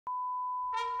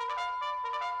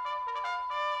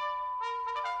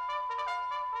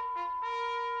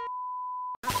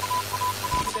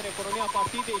Economia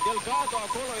partidei Delgado,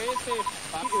 acolo este,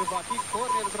 va fi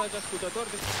corner, dragi ascultători.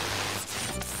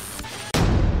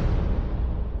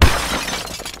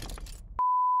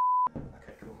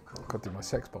 Okay, cool. Got to do my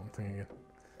sex bomb thing again.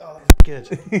 Oh, that's good.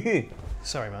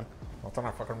 Sorry, man. I don't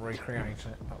know if I can recreate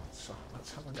it, but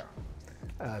let's have a go.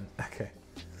 Okay.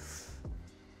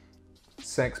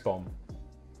 Sex bomb.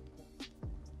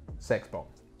 Sex bomb.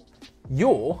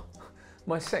 You're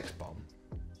my sex bomb.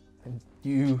 And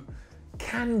you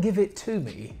can give it to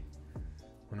me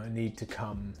when I need to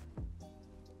come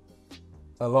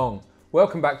along.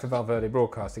 Welcome back to Val Verde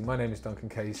Broadcasting. My name is Duncan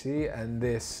Casey, and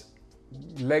this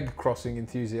leg crossing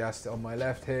enthusiast on my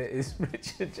left here is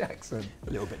Richard Jackson. A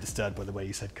little bit disturbed by the way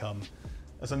you said come,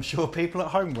 as I'm sure people at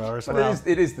home were as well. Well,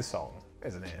 it is the song,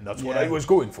 isn't it? And that's what Yeah. I was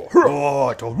going for.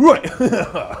 Right, all right.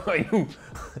 I knew,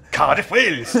 Cardiff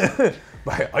Wales.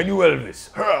 I knew Elvis.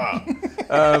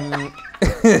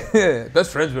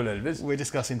 Best friends with Elvis. We're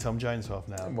discussing Tom Jones half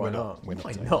now. Why not? We're not.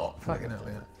 Why doing not? Fucking hell,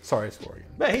 yeah. Sorry, I swore again.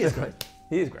 But he is great.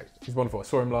 He is great. He's wonderful. I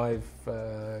saw him live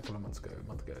a couple of months ago, a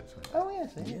month ago. So. Oh,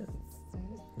 yes. Yeah.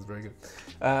 It was very good.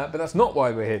 But that's not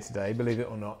why we're here today, believe it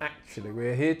or not. Actually,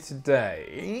 we're here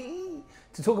today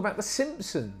to talk about The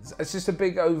Simpsons. It's just a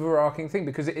big overarching thing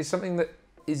because it is something that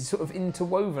is sort of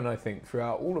interwoven, I think,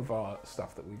 throughout all of our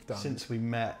stuff that we've done. Since we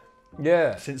met.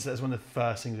 Yeah. Since that's one of the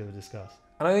first things we ever discussed.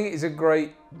 And I think it's a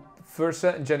great, for a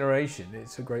certain generation,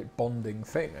 it's a great bonding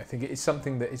thing. I think it is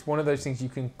something that it's one of those things you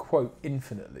can quote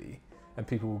infinitely and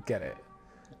people will get it.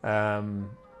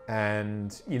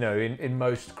 And, you know, in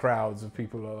most crowds of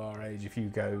people of our age, if you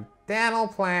go, dental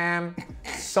plan,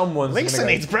 someone's Lisa gonna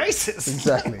go, needs braces.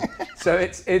 Exactly. So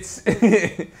it's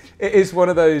it is one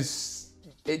of those,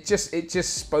 it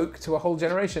just spoke to a whole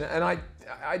generation. And I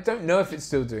don't know if it's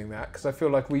still doing that because I feel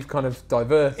like we've kind of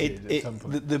diverted at some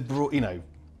point. The broad, you know,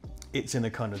 it's in a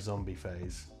kind of zombie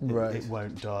phase. Right. It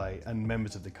won't die. And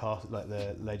members of the cast, like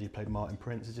the lady who played Martin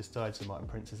Prince has just died, so Martin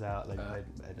Prince is out. Lady who played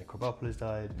Edna Krabappel has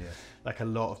died. Yeah. Like a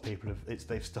lot of people have,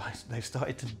 they've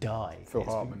started to die. Phil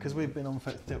Hartman. Because we've been on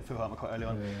for, Phil Hartman quite early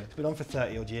on. Yeah. It's been on for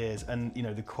 30 odd years, and you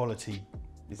know, the quality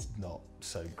is not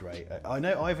so great. I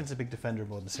know Ivan's a big defender of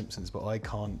modern Simpsons, but I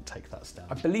can't take that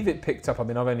stand. I believe it picked up. I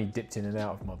mean, I've only dipped in and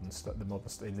out of modern stuff,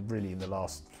 really in the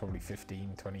last probably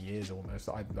 15, 20 years almost.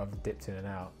 I've dipped in and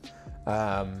out.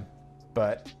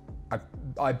 But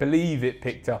I believe it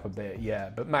picked up a bit, yeah.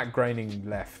 But Matt Groening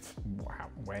left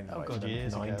when? Oh like God,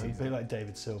 years 90s. ago. A bit like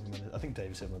David Silverman. I think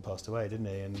David Silverman passed away, didn't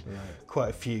he? And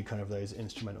quite a few kind of those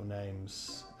instrumental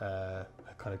names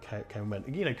kind of came and went.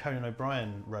 You know, Conan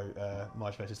O'Brien wrote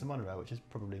Marge vs. the Monorail, which is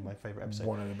probably my favourite episode.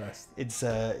 One of the best. It's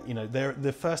you know,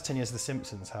 the first 10 years of The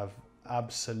Simpsons have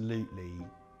absolutely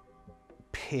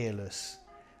peerless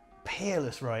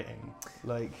writing.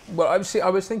 Like, well, I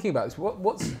was thinking about this.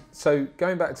 What's so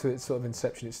going back to its sort of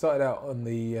inception? It started out on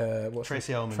the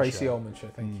Tracy Ullman show.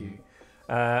 Thank you.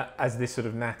 As this sort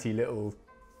of natty little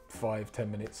 5-10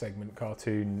 minute segment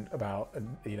cartoon about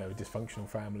a dysfunctional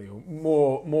family, or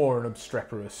more an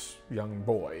obstreperous young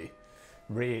boy.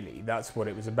 Really, that's what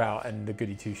it was about, and the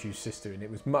goody two shoes sister, and it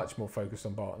was much more focused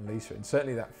on Bart and Lisa. And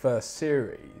certainly that first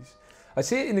series, I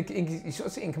see it you sort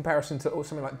of see it in comparison to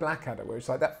something like Blackadder, where it's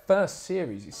like that first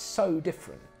series is so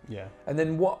different. Yeah. And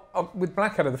then with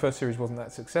Blackadder, the first series wasn't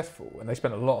that successful, and they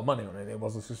spent a lot of money on it. It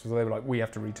wasn't successful. They were like, we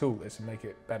have to retool this and make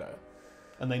it better.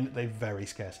 And they very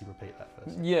scarcely repeat that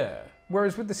first. Yeah.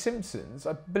 Whereas with The Simpsons,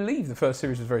 I believe the first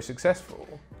series was very successful.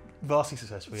 Vastly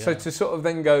successful, yeah. So to sort of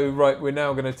then go, right, we're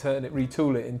now going to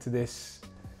retool it into this,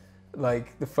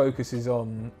 like, the focus is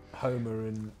on Homer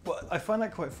and... Well, I find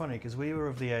that quite funny because we were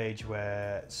of the age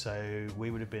where, so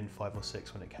we would have been 5 or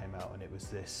 6 when it came out, and it was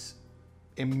this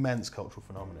immense cultural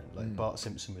phenomenon. Like Bart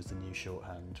Simpson was the new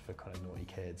shorthand for kind of naughty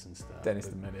kids and stuff. Dennis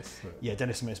the Menace. Yeah,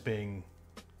 Dennis the Menace being...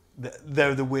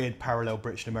 They're the weird parallel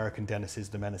British and American Dennises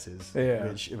the Menaces,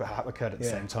 which occurred at the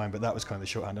same time, but that was kind of the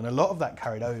shorthand, and a lot of that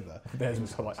carried over. Theirs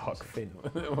was like Huck Finn.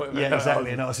 Yeah,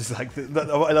 exactly. And I was just like, what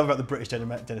I love about the British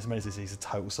Dennis Menace is he's a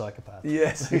total psychopath.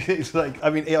 Yes. It's like, I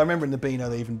mean, I remember in the Beano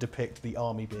they even depict the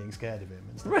army being scared of him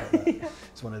and stuff like that.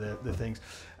 It's one of the things.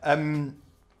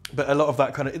 But a lot of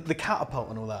that kind of, the catapult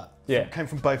and all that came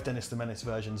from both Dennis the Menace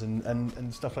versions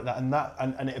and stuff like that.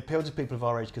 And it appealed to people of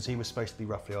our age because he was supposed to be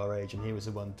roughly our age, and he was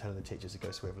the one telling the teachers to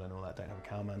go swivel and all that, don't have a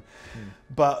cowman.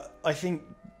 But I think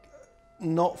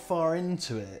not far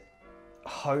into it,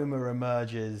 Homer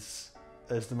emerges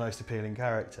as the most appealing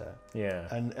character. Yeah.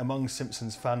 And among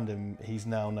Simpsons fandom, he's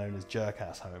now known as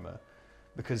Jerkass Homer,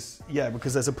 because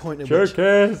there's a point at sure which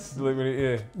cares.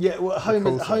 well,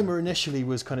 Homer initially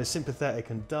was kind of sympathetic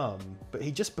and dumb, but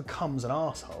he just becomes an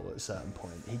asshole at a certain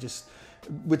point. He just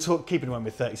keeping in mind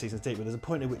with 30 seasons deep, but there's a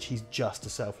point at which he's just a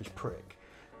selfish prick.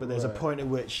 But there's a point at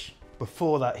which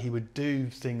before that he would do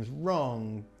things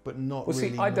wrong, but not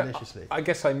really maliciously. I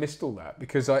guess I missed all that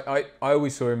because I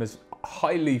always saw him as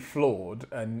highly flawed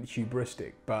and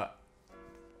hubristic, but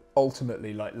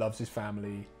ultimately loves his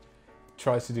family,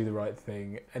 tries to do the right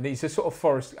thing, and he's a sort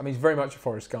of he's very much a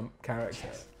Forrest Gump character.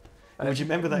 Yes. And would you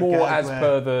remember that more as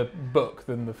per the book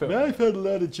than the film? I've had a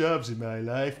lot of jobs in my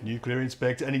life, nuclear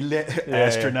inspector, and he lit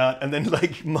astronaut, and then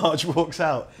Marge walks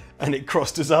out, and it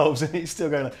cross dissolves, and he's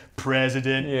still going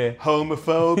president,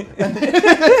 homophobe, and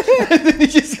then he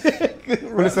just.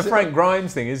 Well, it's the Frank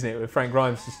Grimes thing, isn't it? Where Frank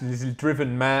Grimes is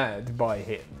driven mad by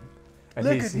him. And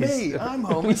look at me, I'm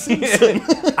Homer Simpson.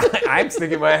 I'm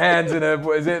sticking my hands in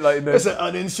it's an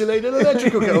uninsulated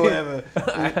electrical or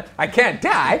whatever. I can't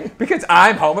die because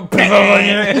I'm Homer.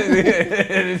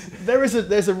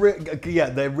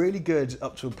 They're really good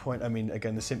up to a point. I mean,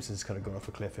 again, The Simpsons kind of gone off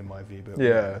a cliff in my view, but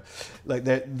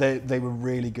they were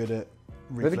really good at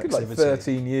reflexivity. Like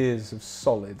 13 years of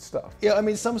solid stuff. Yeah, I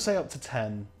mean, some say up to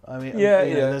 10. I mean,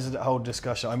 there's a whole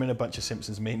discussion. I'm in a bunch of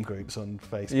Simpsons meme groups on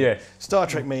Facebook. Yeah. Star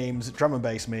Trek memes, drum and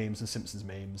bass memes, and Simpsons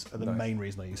memes are the main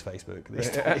reason I use Facebook these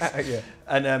days.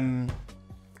 And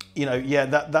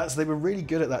they were really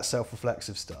good at that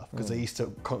self-reflexive stuff because they used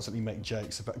to constantly make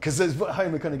jokes about. Because there's what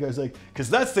Homer kind of goes like, because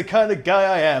that's the kind of guy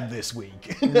I am this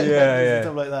week.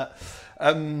 Stuff like that.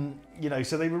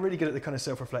 So they were really good at the kind of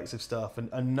self-reflexive stuff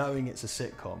and knowing it's a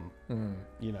sitcom.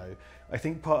 I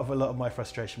think part of a lot of my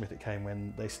frustration with it came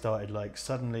when they started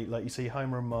suddenly, you see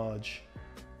Homer and Marge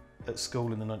at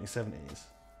school in the 1970s.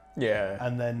 Yeah.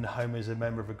 And then Homer's a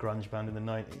member of a grunge band in the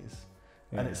 90s.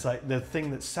 Yeah. And it's like the thing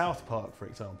that South Park, for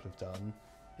example, have done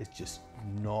is just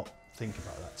not think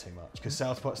about that too much because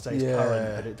South Park stays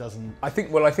current, but it doesn't. I think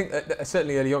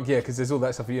certainly early on, because there's all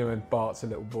that stuff. When Bart's a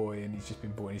little boy and he's just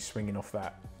been born, he's swinging off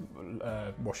that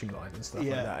washing line and stuff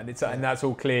like that, and that's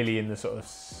all clearly in the sort of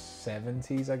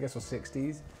 70s, I guess, or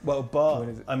 60s. Well, Bart,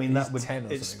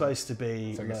 it's supposed to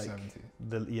be it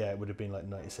would have been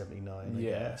 1979, I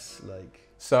guess.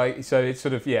 So it's sort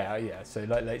of so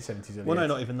late 70s. Well, no,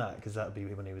 not even that, because that would be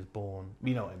when he was born.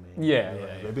 You know what I mean? Yeah.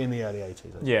 It would be in the early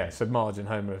 80s. Yeah, so Marge and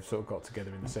Homer have sort of got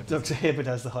together in the 70s. Dr. Hibbert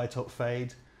has the high top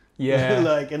fade.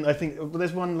 Yeah. And I think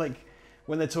there's one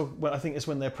when they talk. Well, I think it's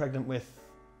when they're pregnant with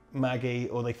Maggie,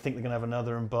 or they think they're gonna have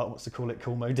another, and Bart wants to call it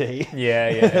Cool Mo D. Yeah.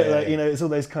 It's all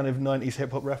those kind of 90s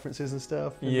hip hop references and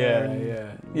stuff. And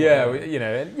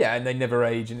they never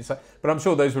age, and it's but I'm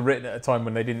sure those were written at a time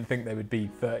when they didn't think they would be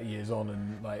 30 years on,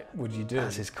 and what do you do?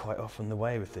 As is quite often the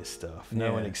way with this stuff.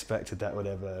 No one expected that would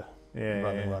ever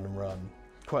run.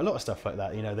 Quite a lot of stuff like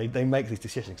that. They make these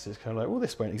decisions. It's kind of well,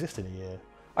 this won't exist in a year.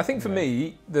 I think for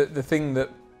me, the thing that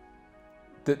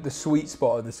the sweet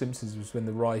spot of The Simpsons was when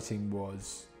the writing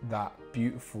was that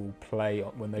beautiful play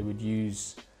when they would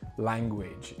use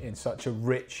language in such a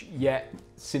rich yet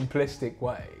simplistic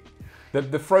way.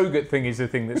 The Frogurt thing is the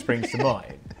thing that springs to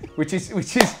mind, which is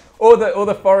or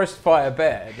the forest fire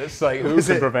bear. That's who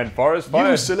can prevent forest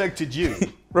fire? You selected you,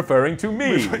 referring to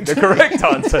me. The correct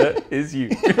answer is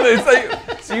you.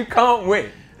 So you can't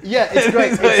win. Yeah, it's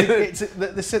great.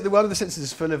 The world of The Simpsons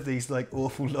is full of these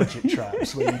awful logic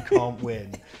traps where you can't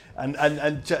win,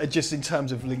 and just in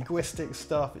terms of linguistic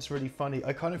stuff, it's really funny.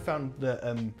 I kind of found that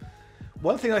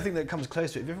one thing I think that comes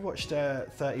close to it. Have you ever watched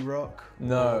 30 Rock?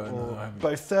 No, I haven't.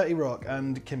 Both 30 Rock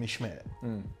and Kimmy Schmidt,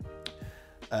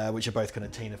 which are both kind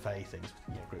of Tina Fey things,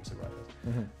 groups of writers.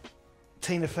 Mm-hmm.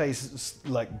 Tina Fey's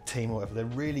team or whatever, they're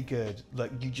really good.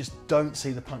 You just don't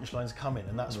see the punchlines coming,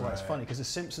 and that's why it's funny, because The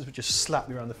Simpsons would just slap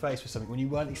you around the face with something when you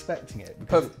weren't expecting it.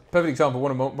 Perfect example,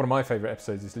 one of my favourite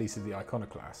episodes is Lisa the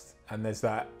Iconoclast, and there's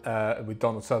that with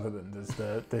Donald Sutherland as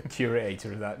the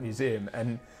curator of that museum,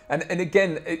 and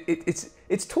again,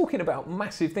 it's talking about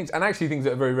massive things, and actually things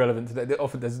that are very relevant today.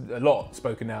 Often there's a lot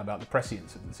spoken now about the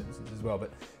prescience of The Simpsons as well,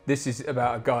 but this is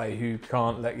about a guy who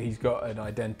can't he's got an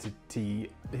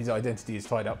identity. His identity is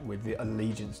tied up with the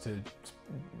allegiance to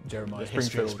Jeremiah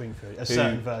Springfield. A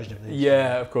certain version of this.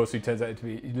 Yeah, of course, who turns out to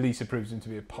be, Lisa proves him to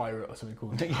be a pirate or something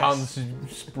called Hans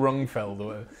Sprungfeld or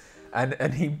whatever.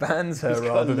 And he bans her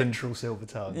rather than literal silver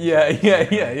tongue. Yeah.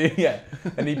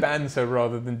 And he bans her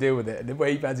rather than deal with it. And the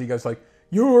way he bans, he goes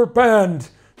 "You're banned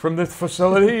from this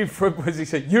facility." What does he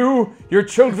say? You, your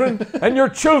children, and your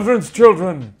children's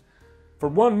children, for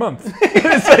 1 month.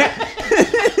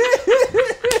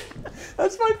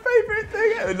 That's my favourite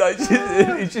thing. like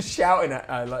he's just shouting at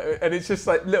her, like, and it's just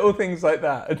like little things like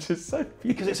that are just so beautiful.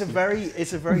 Because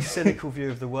it's a very cynical view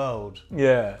of the world.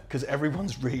 Yeah. Because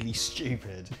everyone's really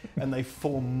stupid and they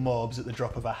form mobs at the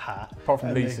drop of a hat. Apart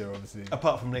from Lisa, obviously.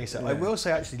 Apart from Lisa. Yeah. I will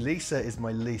say, actually, Lisa is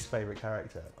my least favourite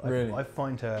character. Really? I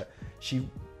find her, she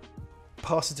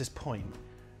passes this point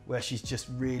where she's just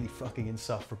really fucking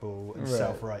insufferable and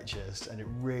self-righteous, and it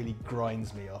really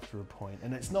grinds me after a point.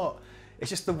 And it's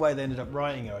just the way they ended up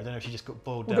writing her. I don't know if she just got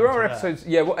boiled down. There are to episodes,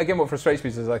 yeah, again, what frustrates me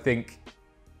is I think,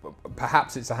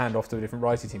 perhaps it's a handoff to a different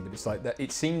writing team, but it's like that.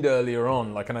 It seemed earlier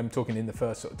on, like, and I'm talking in the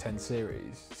first sort of 10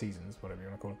 seasons, whatever you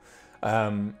want to call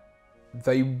them,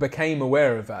 they became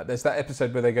aware of that. There's that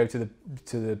episode where they go to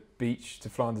the beach, to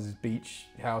Flanders' beach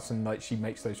house, and like she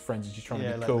makes those friends and she's trying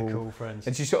to be like cool. the cool friends.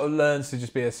 And she sort of learns to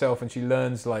just be herself, and she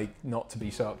learns like not to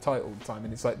be so uptight all the time.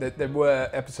 And it's like there were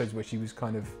episodes where she was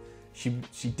kind of she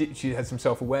had some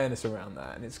self-awareness around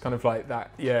that, and it's kind of like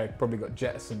that. Yeah, probably got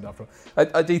jettisoned after.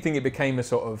 I do think it became a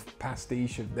sort of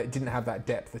pastiche of that. Didn't have that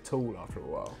depth at all after a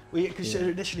while. Well, yeah, because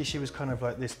initially she was kind of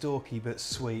like this dorky but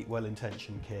sweet,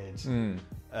 well-intentioned kid.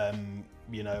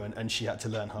 You know, and she had to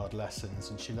learn hard lessons,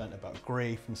 and she learned about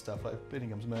grief and stuff like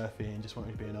Billingham's Murphy, and just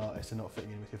wanting to be an artist and not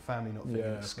fitting in with your family, not fitting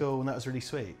in with school, and that was really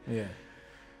sweet. Yeah.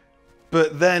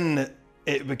 But then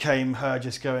it became her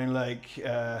just going like,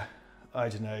 I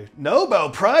don't know, Nobel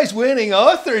Prize winning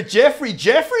author Jeffrey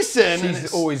Jefferson.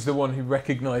 She's always the one who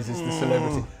recognises the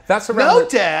celebrity. That's around.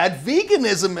 Dad,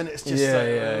 veganism, and it's just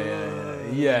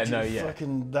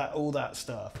fucking that, all that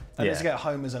stuff. And it's get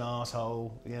Homer's an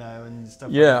asshole, you know, and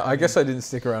stuff. Yeah, like I guess I didn't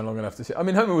stick around long enough to see. I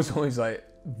mean, Homer was always like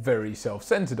very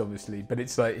self-centered, obviously, but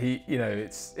it's like he's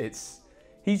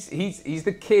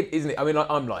the kid, isn't he? I mean,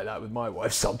 I'm like that with my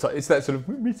wife sometimes. It's that sort of,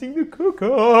 we're missing the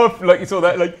cook-off. Like, it's all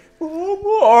that, like,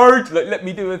 oh, art, like, let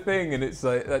me do a thing. And it's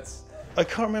like, that's... I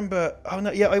can't remember. Oh,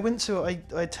 no, yeah, I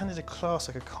attended a class,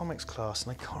 like a comics class,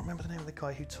 and I can't remember the name of the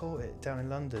guy who taught it down in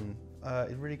London. A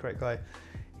really great guy.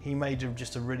 He made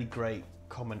just a really great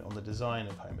comment on the design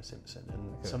of Homer Simpson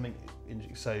and something.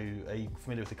 So, are you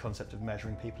familiar with the concept of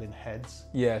measuring people in heads?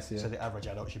 Yes. Yeah. So the average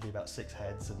adult should be about 6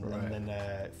 heads, and then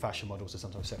fashion models are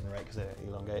sometimes 7 or 8 because they're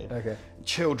elongated. Okay.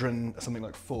 Children are something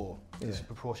like 4. It's a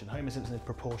proportion. Homer Simpson is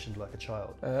proportioned like a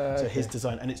child. So his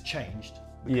design, and it's changed.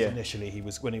 Because initially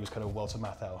when he was kind of Walter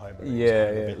Matthau Homer, he was kind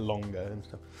of a bit longer and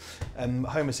stuff.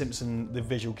 Homer Simpson, the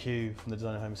visual cue from the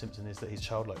design of Homer Simpson is that he's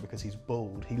childlike because he's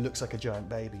bald. He looks like a giant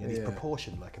baby, and he's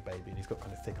proportioned like a baby, and he's got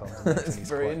kind of thick arms and legs. That's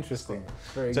very interesting.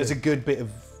 Very so it's a good bit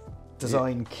of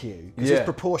design cue, because his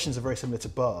proportions are very similar to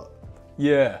Bart.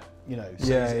 Yeah. You know,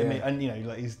 so and you know,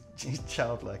 like he's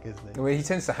childlike, isn't he? Well, he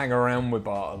tends to hang around with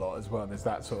Bart a lot as well. There's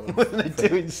that sort of... When they're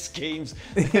doing schemes.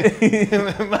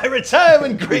 My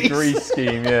retirement Greece. The Greece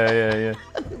scheme, yeah.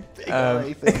 Big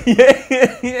eye thing.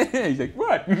 Yeah. He's like,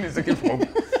 what? It's like,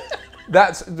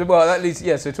 that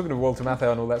leads, so talking of Walter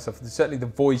Matthau and all that stuff, certainly the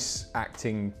voice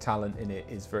acting talent in it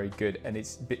is very good, and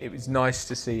it was nice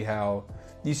to see how...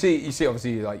 You see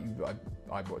obviously, like,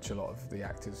 I watch a lot of the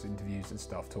actors' interviews and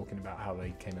stuff talking about how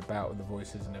they came about with the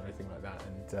voices and everything like that.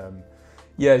 And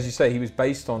as you say, he was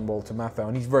based on Walter Matthau,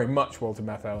 and he's very much Walter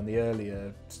Matthau. In the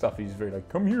earlier stuff, he's very like,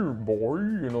 come here, boy,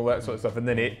 and all that sort of stuff. And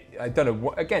then I don't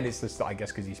know, again, it's just, I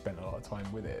guess, because he spent a lot of time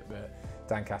with it, but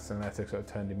Dan Castellaneta sort of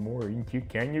turned him more into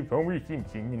Can you Homer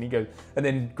Simpson? And he goes, and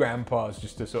then Grandpa's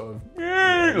just a sort of,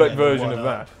 version of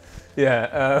that.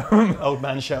 Yeah. Old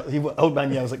man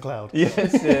yells at Cloud.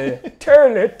 Yes,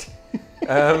 turn it.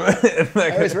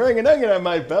 I was wearing an onion on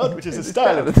my belt, which is a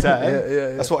style at the time.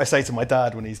 Yeah. That's what I say to my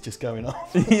dad when he's just going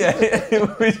off.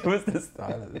 Which was the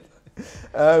style at the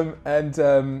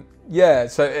time.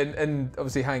 So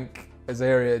obviously Hank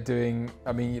Azaria doing.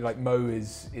 I mean, like Mo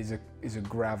is a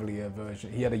gravelier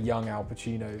version. He had a young Al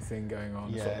Pacino thing going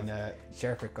on. Yeah, and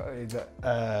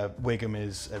Wiggum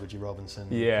is Edward G. Robinson.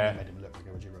 Yeah, he made him look like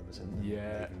Edward G. Robinson.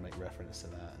 Yeah, he can make reference to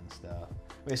that and stuff.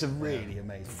 It's a really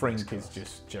amazing. Frink is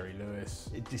just Jerry Lewis.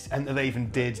 And they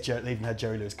even had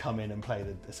Jerry Lewis come in and play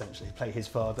his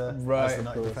father as the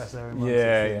night professor.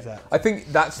 Yeah. I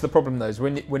think that's the problem though, is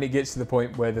when it gets to the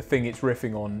point where the thing it's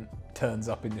riffing on turns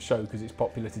up in the show because it's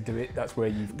popular to do it. That's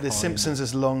where The Simpsons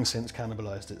has long since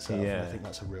cannibalised itself. Yeah. And I think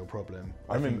that's a real problem.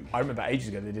 I remember ages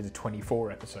ago they did a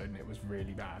 24 episode and it was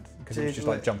really bad because it was just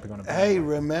like jumping on a. Hey,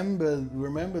 remember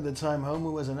the time Homer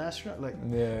was an astronaut?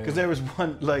 Because there was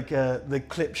one the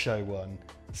clip show one.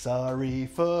 Sorry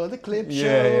for the clip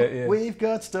show. Yeah. We've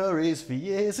got stories for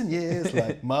years and years.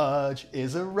 Like Marge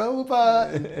is a robot.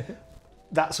 And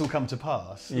that's all come to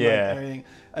pass. Yeah.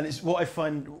 And it's what I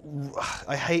find.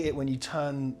 I hate it when you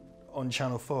turn on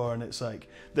Channel 4, and it's like,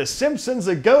 the Simpsons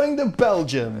are going to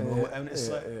Belgium, and it's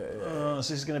oh, so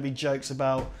this is going to be jokes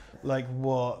about like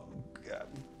what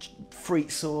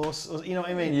frite sauce, or, you know what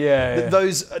I mean?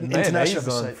 Those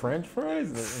international on French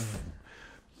fries.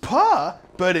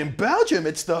 But in Belgium,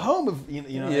 it's the home of you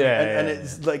know, and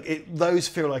it's like those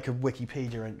feel like a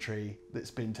Wikipedia entry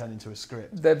that's been turned into a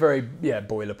script. They're very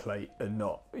boilerplate and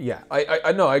not.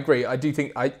 I know, I agree. I do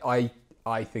think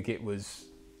I think it was.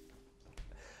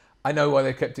 I know why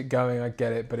they kept it going. I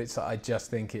get it, but I just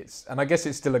think it's, and I guess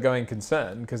it's still a going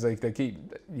concern because they keep,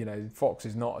 you know, Fox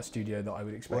is not a studio that I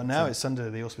would expect. Well, now it's under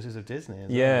the auspices of Disney.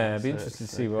 It'd be interesting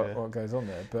to see what goes on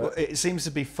there. But it seems to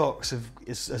be Fox.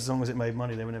 As long as it made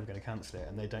money, they were never going to cancel it,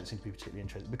 and they don't seem to be particularly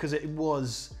interested because it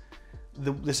was.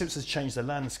 The Simpsons changed the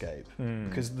landscape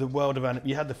because the world of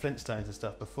you had the Flintstones and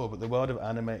stuff before, but the world of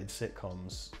animated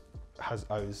sitcoms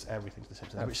owes everything to the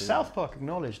Simpsons, which South Park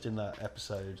acknowledged in that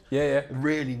episode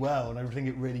really well, and I think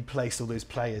it really placed all those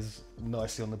players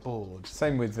nicely on the board.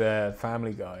 Same with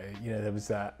Family Guy. You know,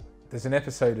 there's an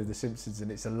episode of The Simpsons,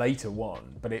 and it's a later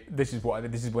one, but this is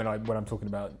when I'm talking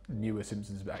about newer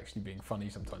Simpsons actually being funny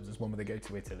sometimes. There's one where they go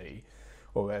to Italy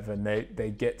or whatever, and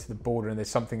they get to the border, and there's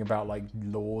something about like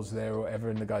laws there or whatever,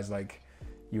 and the guy's like,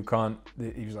 you can't,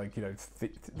 he was like, you know,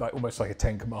 like almost like a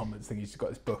 10 Commandments thing. He's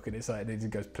got this book, and it's like, and he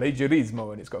goes,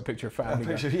 plagiarismo, and it's got a picture of Family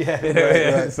Guy.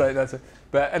 It's like,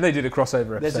 and they did a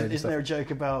crossover episode. Isn't there a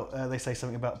joke about, they say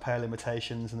something about pale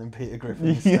imitations, and then Peter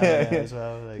Griffin's as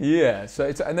well? Like,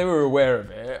 so and they were aware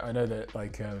of it. I know that,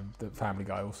 like, the Family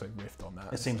Guy also riffed on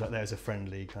that. It seems like there's a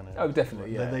friendly kind of... Oh,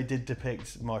 definitely, They did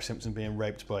depict Marge Simpson being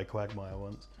raped by a Quagmire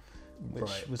once,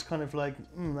 which was kind of like,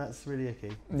 that's really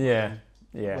icky.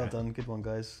 Well done, good one,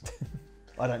 guys.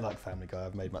 I don't like Family Guy.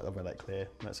 I've made that clear.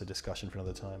 That's a discussion for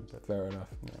another time. But fair enough.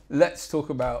 Yeah. Let's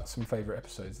talk about some favourite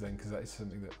episodes then, because that is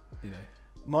something that, you know.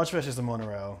 Marge versus the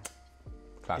Monorail.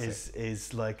 Classic.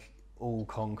 Is like all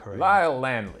conquering. Lyle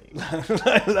Lanley.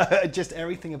 Just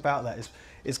everything about that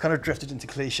is kind of drifted into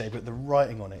cliche, but the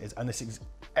writing on it is, and this is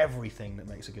everything that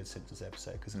makes a good Simpsons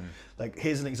episode. Because like,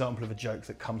 here's an example of a joke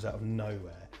that comes out of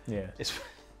nowhere. It's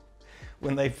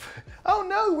when oh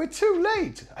no, we're too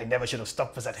late. I never should have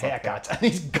stopped for that haircut. And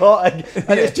he's got, and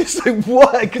it's just like,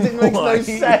 what? Because it makes no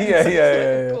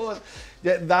sense. Of course.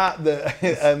 You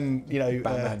know,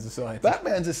 Batman's a scientist.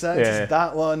 Batman's a scientist.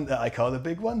 That one that I call the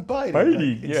big one, Biden.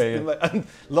 And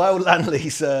Lyle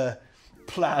Lanley's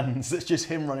plans, that's just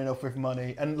him running off with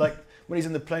money. And like, when he's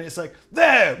in the plane, it's like,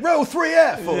 there, row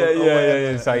 3F.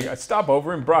 It's like, stop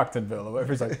over in Brocktonville or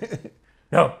whatever. He's like,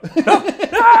 no.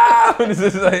 It's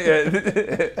just like,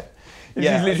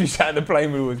 he's literally sat in the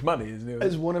plane with all his money, isn't it?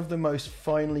 It's one of the most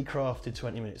finely crafted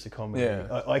 20 minutes of comedy.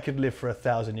 I could live for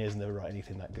 1,000 years and never write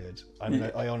anything that good. I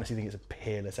mean, I honestly think it's a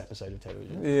peerless episode of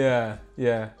television.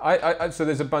 So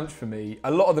there's a bunch for me.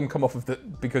 A lot of them come off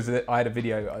of because I had a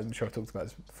video, I'm sure I've talked about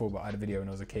this before, but I had a video when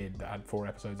I was a kid that had 4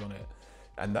 episodes on it.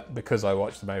 And that, because I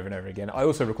watched them over and over again. I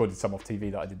also recorded some off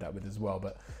TV that I did that with as well.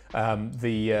 But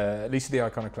Lisa the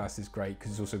Iconoclast is great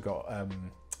because it's also got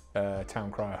Town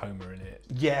Crier Homer in it.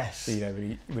 Yes. So, you know,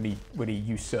 when he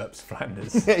usurps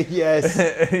Flanders.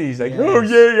 Yes. He's like, oh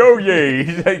yeah.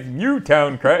 He's like, you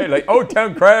Town Crier, like, oh,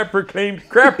 Town Crier proclaimed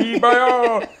crappy by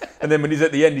all. And then when he's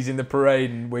at the end, he's in the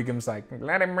parade, and Wiggum's like,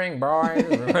 let him ring, boys,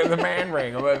 the man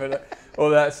ring, or whatever.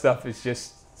 All that stuff is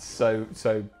just so.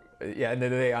 Yeah, and then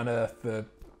they unearth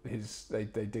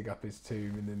they dig up his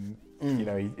tomb, and then you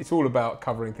know, it's all about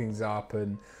covering things up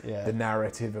and the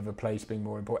narrative of a place being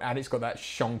more important. And it's got that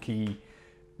shonky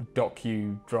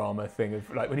docu-drama thing of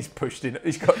like when he's pushed in,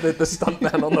 he's got the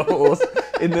stuntman on the horse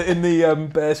in the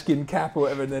bearskin cap or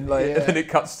whatever, and then and then it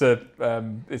cuts to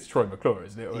it's Troy McClure,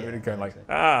 isn't it? Or going like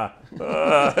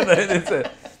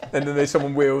and then there's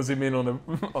someone wheels him in on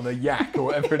a yak or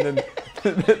whatever, and then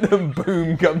the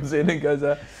boom comes in and goes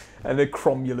and they're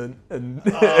cromulent and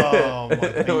oh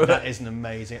my God, that is an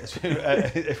amazing.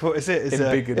 What is it?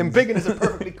 Embiggen is a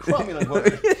perfectly cromulent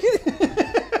word.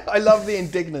 I love the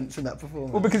indignance in that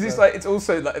performance. Well, because it's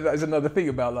also like, there's another thing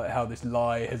about like how this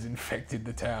lie has infected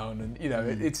the town, and you know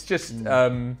it's just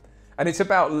and it's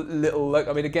about little.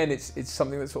 I mean, again, it's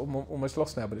something that's sort of almost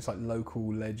lost now, but it's like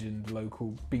local legend,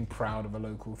 local being proud of a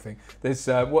local thing. There's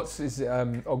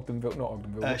Ogdenville, not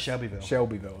Ogdenville. Shelbyville.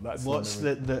 Shelbyville. That's what's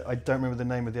the I don't remember the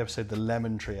name of the episode. The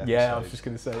Lemon Tree episode. Yeah, I was just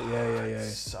going to say. Yeah.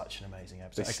 Such an amazing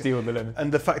episode. They steal the lemon,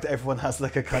 and the fact that everyone has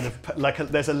like a kind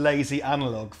of there's a lazy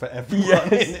analog for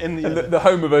everyone in the. And the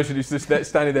Homer version is just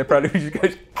standing there proudly. He just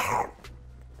goes.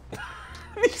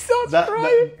 He starts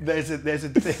crying.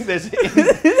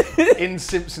 In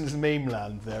Simpsons meme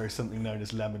land, there is something known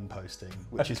as lemon posting,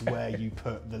 which is where you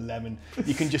put the lemon.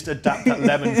 You can just adapt that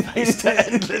lemon face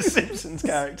to endless Simpsons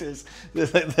characters.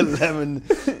 There's like the lemon.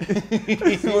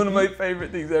 It's one of my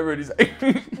favourite things ever. He's like,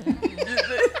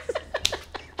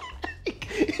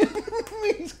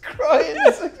 he's crying.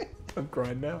 I'm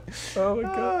crying now. Oh my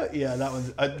god. Yeah, that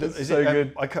one's so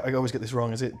good. I always get this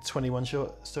wrong. Is it 21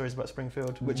 Short Stories About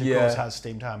Springfield? Which of course has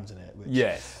steamed hams in it. Which,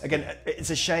 yes. Again,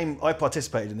 it's a shame I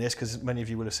participated in this because many of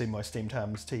you will have seen my steamed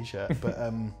hams T-shirt, but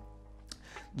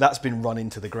that's been run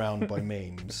into the ground by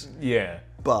memes. Yeah.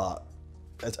 But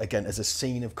as a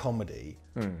scene of comedy,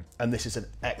 and this is an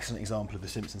excellent example of The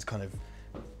Simpsons kind of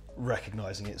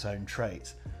recognising its own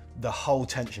traits. The whole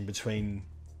tension between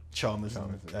Chalmers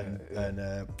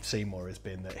and Seymour has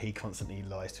been that he constantly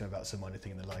lies to him about some minor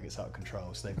thing and the lie gets out of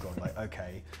control. So they've gone like,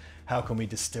 okay, how can we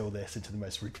distill this into the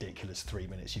most ridiculous 3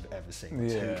 minutes you've ever seen?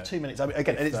 Yeah. 2 minutes. I mean,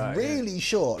 again, and it's really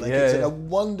short. Like it's a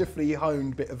wonderfully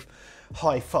honed bit of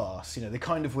high farce, you know, the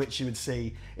kind of which you would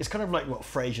see. It's kind of like what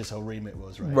Frasier's whole remit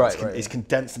was, right? It's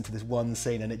condensed into this one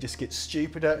scene, and it just gets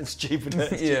stupider and stupider. And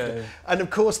stupider. And of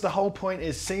course, the whole point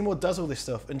is Seymour does all this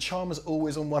stuff, and Chalmers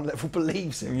always on one level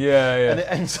believes him. And it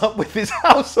ends up with his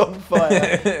house on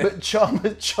fire. But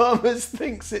Chalmers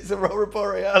thinks it's Aurora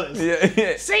Borealis.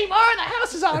 Seymour, the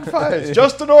house is on fire. It's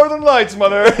just the Northern Lights,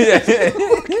 mother. Get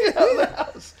out of the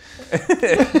house.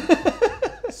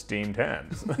 Steamed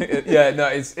hams. Yeah, no,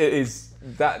 it is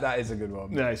that is a good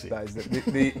one. No, I see. That is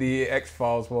the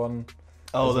X-Files one.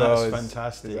 Oh, that's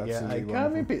fantastic.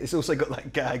 It's also got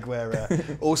that gag where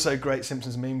also great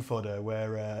Simpsons meme fodder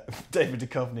where David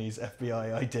Duchovny's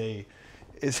FBI ID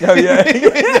is in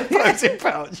the posing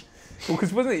pouch. Well,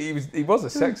 because wasn't he was a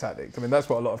sex addict. I mean, that's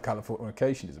what a lot of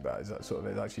Californication is about. Is that sort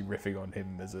of actually riffing on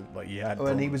him as a he had. Oh,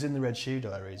 and he was in the Red Shoe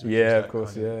Diaries. Which of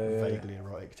course, vaguely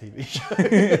erotic TV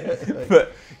show.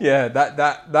 But yeah,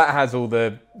 that has all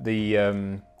the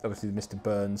obviously the Mr.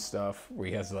 Burns stuff where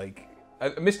he has like.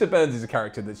 Mr. Burns is a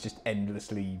character that's just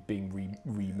endlessly being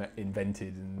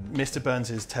reinvented. And Mr.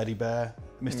 Burns' teddy bear.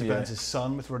 Mr. Burns'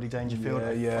 son with Roddy Dangerfield.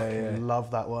 I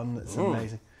love that one. It's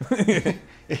amazing.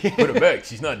 Put her back.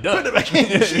 She's not done. Put her back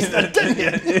in. She's not done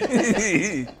yet.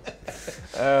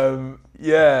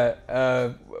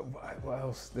 What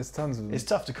else? There's tons of them. It's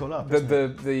tough to call up.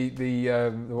 The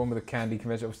one with the candy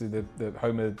convention. Obviously the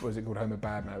Homer. What is it called? Homer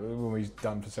Badman. When he's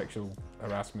done for sexual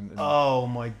harassment. Oh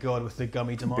my god! With the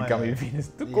gummy de Milo. The gummy Venus.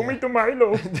 The gummy de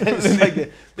Milo.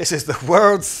 This is the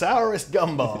world's sourest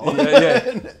gumball.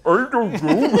 I don't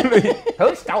know.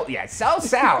 How stout? Yeah, so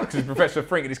sour. Because Professor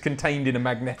Frink is contained in a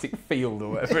magnetic field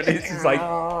or whatever it is. It's like,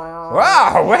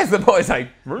 wow. Where's the boy? It's like,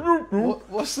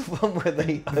 what's the one where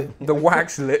they the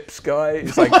wax lips guy?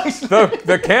 It's like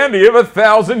the candy of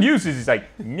 1,000 uses. He's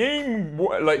like, name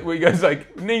one. Like where he goes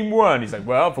like, name one. He's like,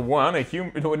 well, for one,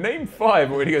 name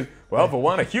five. Or he goes, well, for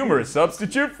one, a humorous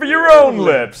substitute for your own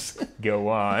lips. Go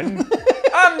on.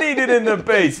 I'm needed in the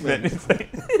basement. It's like,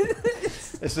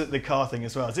 it's the car thing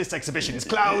as well. This exhibition is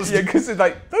closed. Yeah, because it's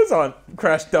like, those aren't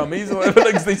crash dummies or whatever.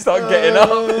 Like, they start getting up.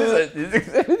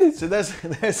 So there's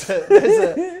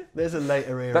a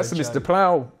later era. That's the Mr.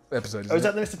 Plow episode. Is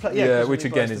that the Mr. Plow? Yeah, which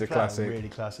again is a classic. Really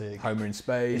classic. Homer in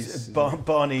space.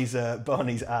 Barney's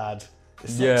ad.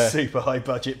 It's like super high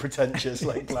budget, pretentious,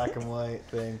 like black and white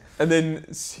thing. And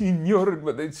then Senor,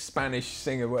 what the Spanish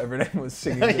singer, whatever her name was,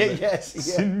 singing.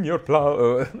 Senor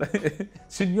Plow,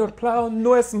 Senor Plow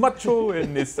no es macho,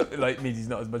 and it's like means he's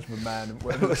not as much of a man, and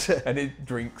whatever. And it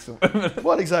drinks.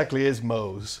 What exactly is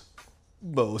Moe's?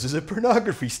 Moe's is a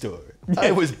pornography store.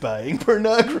 I was buying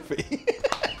pornography.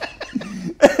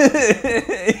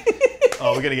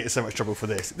 Oh, we're gonna get in so much trouble for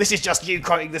this. This is just you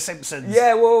quoting The Simpsons.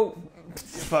 Yeah, well.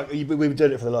 Fuck, we've been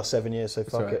doing it for the last 7 years, so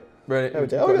fuck it. Right. Oh, we've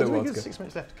got 6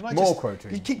 minutes left. Can I more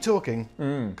quoting? You keep talking,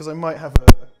 because I might have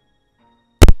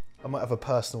a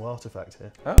personal artifact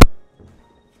here. Oh,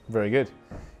 very good.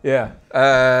 Yeah.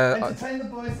 Entertain the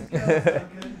boys and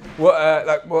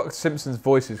girls. What Simpsons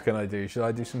voices can I do? Should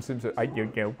I do some Simpsons? I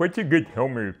don't know. What's a good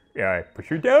Homer? Push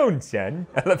her down, son.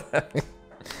 I love that.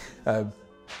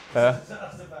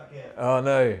 Oh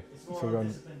no. It's more on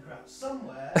discipline crap.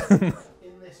 Somewhere in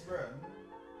this room,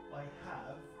 I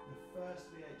have the first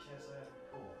VHS I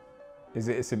ever bought. Is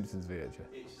it a Simpsons VHS?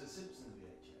 It's a Simpsons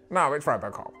VHS. No, it's right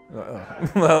back home. Shut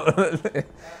up, it's here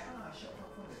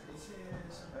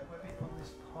somewhere. Where on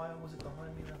this pile? Was it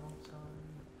behind me the whole time?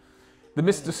 The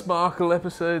Mr. Sparkle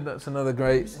episode, that's another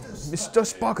great. Mr.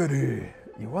 Sparkle,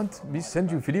 you want me to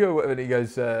send you a video? Whatever. And he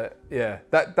goes, that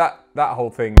whole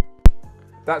thing.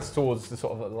 That's towards the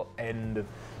sort of end of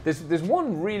There's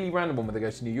one really random one where they go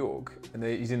to New York and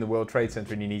he's in the World Trade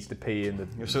Center and he needs to pee in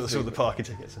the. Sort of the parking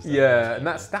tickets and stuff. Yeah, and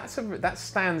that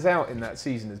stands out in that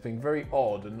season as being very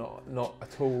odd and not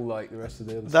at all like the rest of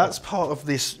the other. That's part of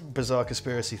this bizarre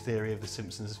conspiracy theory of the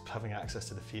Simpsons having access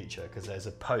to the future, because there's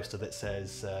a poster that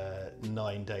says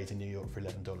 9 days in New York for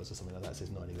 $11 or something like that. It says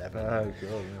 9/11. Oh god.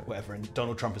 Yeah. Whatever. And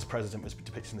Donald Trump as president was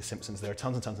depicted in the Simpsons. There are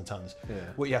tons and tons and tons. Yeah.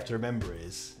 What you have to remember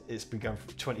is it's been going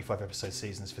for 25 episode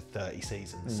seasons for 30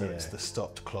 seasons. So it's the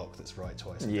stopped clock that's right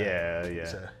twice a day. Yeah.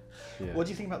 So, what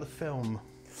do you think about the film?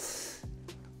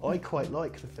 I quite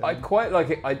like the film. I quite like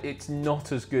it. It's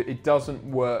not as good. It doesn't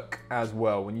work as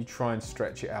well when you try and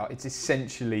stretch it out. It's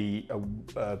essentially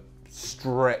a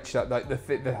stretch that like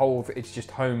the whole. It's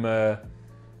just Homer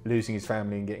losing his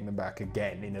family and getting them back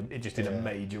again in a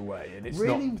major way. And it's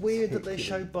really not weird that they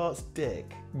show Bart's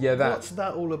dick. Yeah, what's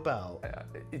that all about?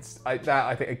 I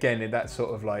think again that's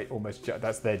sort of like almost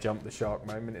that's their jump the shark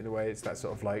moment in a way. It's that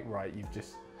sort of like right, you've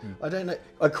just. I don't know.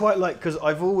 I quite like, because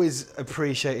I've always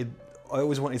appreciated. I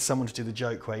always wanted someone to do the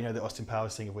joke where, you know, the Austin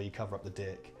Powers thing of where you cover up the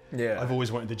dick. Yeah. I've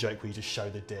always wanted the joke where you just show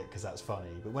the dick because that's funny.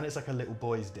 But when it's like a little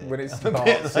boy's dick, when it's Bart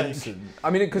Simpson.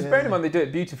 I mean, because bearing in mind they do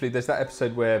it beautifully. There's that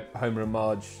episode where Homer and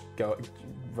Marge go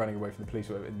running away from the police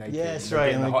naked. Yes, and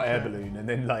right. in the hot air balloon, and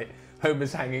then like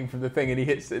Homer's hanging from the thing, and he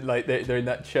hits it like they're in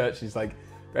that church. He's like,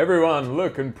 "Everyone,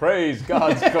 look and praise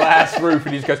God's glass roof,"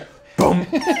 and he just goes, "Boom."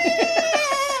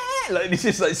 Like, he's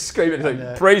just like screaming,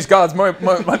 like, "Praise God's my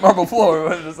marble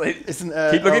floor." And it's like,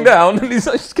 keep looking down, and he's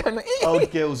like, just going like,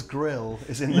 Old Gil's grill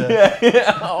is in the.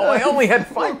 Yeah. Oh, I only had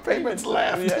 5 payments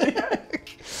left. Yeah.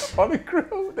 On a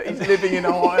grill that he's living in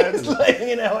Ohio. He's living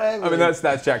in Ohio. I mean, that's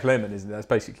Jack Lemmon, isn't it? That's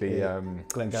basically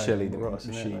Shelley the Ross,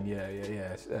 machine.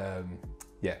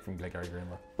 Yeah, from Glengarry Glen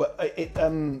Ross. Well,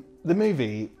 the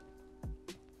movie.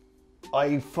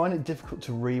 I find it difficult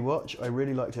to rewatch. I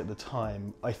really liked it at the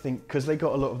time. I think because they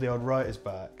got a lot of the old writers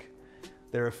back,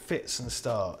 there are fits and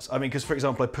starts. I mean, because for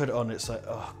example, I put it on, it's like,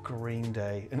 oh, Green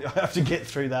Day, and I have to get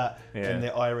through that, and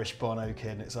the Irish Bono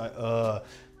kid, and it's like,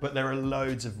 but there are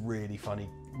loads of really funny,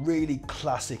 really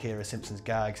classic era Simpsons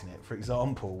gags in it. For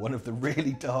example, one of the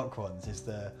really dark ones is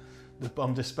the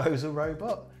bomb disposal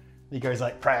robot. He goes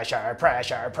like, pressure,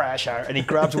 pressure, pressure, and he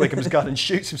grabs Wiggum's gun and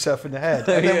shoots himself in the head.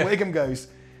 And then Wiggum goes,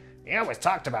 "He always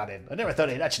talked about it. I never thought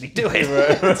he'd actually do it."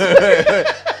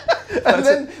 And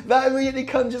then that immediately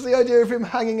conjures the idea of him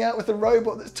hanging out with a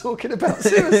robot that's talking about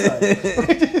suicide.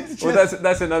 Well,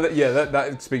 that's another. Yeah,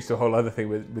 that speaks to a whole other thing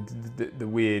with the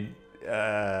weird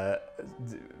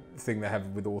thing they have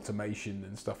with automation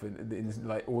and stuff, in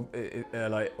like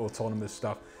autonomous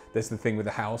stuff. There's the thing with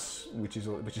the house, which is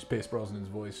Pierce Brosnan's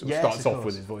voice, or starts off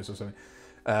with his voice or something.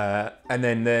 And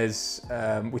then there's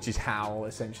which is Hal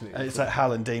essentially. And it's like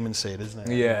Hal and Demon Seed, isn't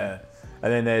it? Yeah.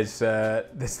 And then there's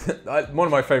one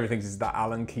of my favourite things is that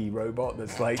Allen key robot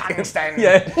that's like tungsten.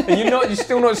 Yeah, and you're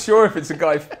still not sure if it's a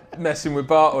guy messing with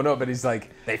Bart or not, but he's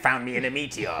like, "They found me in a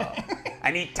meteor.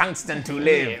 I need tungsten to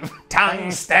live.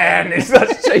 Tungsten!" He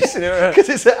starts chasing him around. Because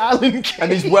it's an Allen key.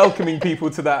 And he's welcoming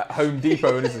people to that Home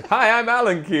Depot, and he's like, "Hi, I'm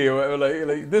Allen Key," or whatever,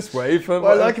 like this way. What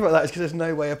I like about that is because there's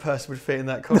no way a person would fit in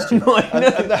that costume.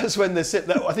 and that's when I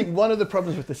think one of the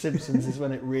problems with The Simpsons is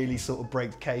when it really sort of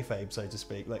breaks kayfabe, so to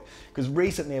speak. Like, because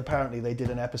recently, apparently, they did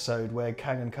an episode where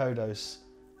Kang and Kodos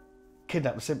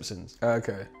kidnap the Simpsons.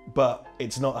 Okay. But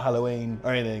it's not Halloween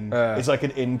or anything. It's like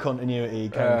an in-continuity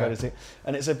Kang and Kodos thing.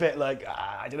 And it's a bit like,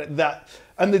 I don't know, that...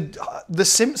 And the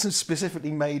Simpsons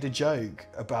specifically made a joke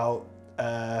about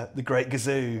the Great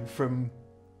Gazoo from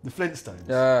the Flintstones.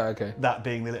 Okay. That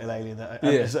being the little alien.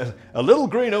 A little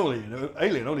green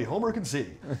alien only Homer can see.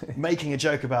 Making a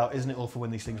joke about, isn't it awful when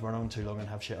these things run on too long and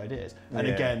have shit ideas? And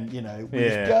again,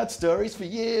 we've got stories for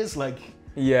years, like,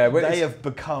 they have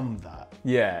become that.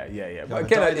 Yeah. But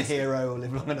again, the hero or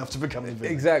live long enough to become the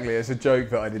villain. Exactly, it's a joke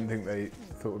that I didn't think they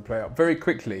thought would play out. Very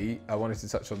quickly, I wanted to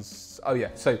touch on...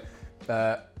 so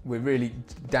we're really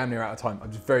damn near out of time. I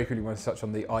just very quickly want to touch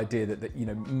on the idea that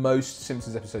most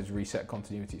Simpsons episodes reset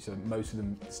continuity, so most of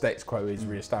them status quo is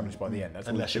re-established by the end. That's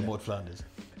unless you're Maud Flanders.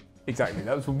 Exactly,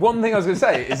 that was one thing I was going to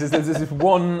say, is there's this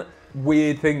one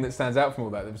weird thing that stands out from all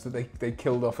that, was that they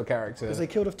killed off a character. Because they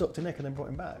killed off Dr. Nick and then brought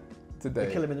him back. Did they?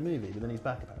 They kill him in the movie, but then he's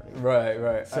back apparently.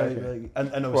 Right. So,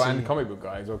 and obviously... and the comic book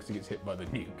guy as well, because he gets hit by the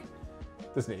nuke,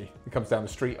 doesn't he? He comes down the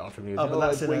street after him. But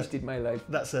that's wasted melee.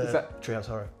 That's a Treehouse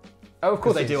Horror. Oh, of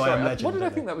course they do. Sorry, I am Legend. What did I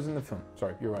think that was in the film?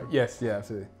 Sorry, you're right. Yes,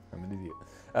 absolutely. I'm an idiot.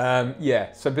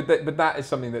 So, but that is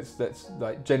something that's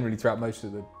like generally throughout most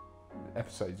of the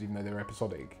episodes, even though they're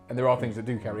episodic, and there are things that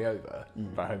do carry over,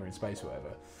 like Homer in Space or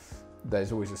whatever.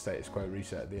 There's always a status quo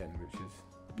reset at the end, which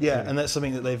is and that's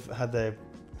something that they've had their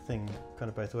thing kind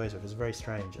of both ways. It's very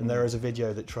strange. And there is a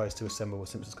video that tries to assemble a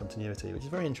Simpsons continuity, which is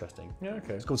very interesting. Yeah,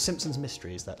 okay. It's called Simpsons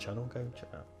Mysteries, that channel. Go check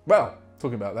it out. Well,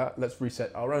 talking about that, let's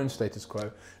reset our own status quo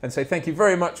and say thank you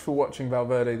very much for watching Val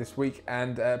Verde this week,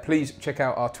 and please check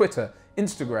out our Twitter,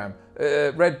 Instagram,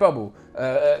 Redbubble.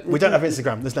 We don't have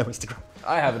Instagram. There's no Instagram.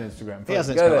 I have an Instagram. He has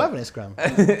an Instagram. I have an Instagram.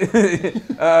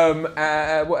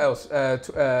 What else?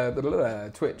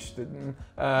 Twitch.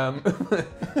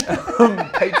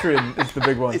 Patreon is the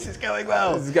big one. This is going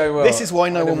well. This is going well. This is why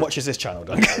no one watches this channel,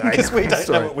 because we don't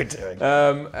know what we're doing.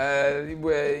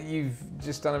 Where you've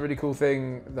just done a really cool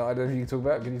thing that I don't know if you can talk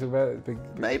about. Can you talk about it?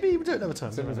 Maybe we don't have a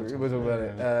time. We'll talk about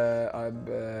it.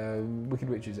 Wicked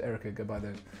Witches, Erica, go buy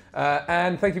those.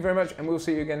 And thank you very much, and we'll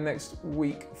see you again next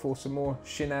week for some more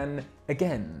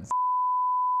shenanigans.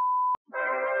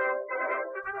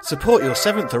 Support your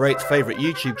 7th or 8th favourite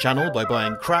YouTube channel by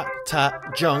buying crap,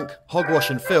 tat, junk,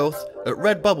 hogwash and filth at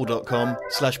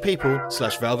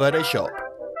redbubble.com/people/Val Verde Shop.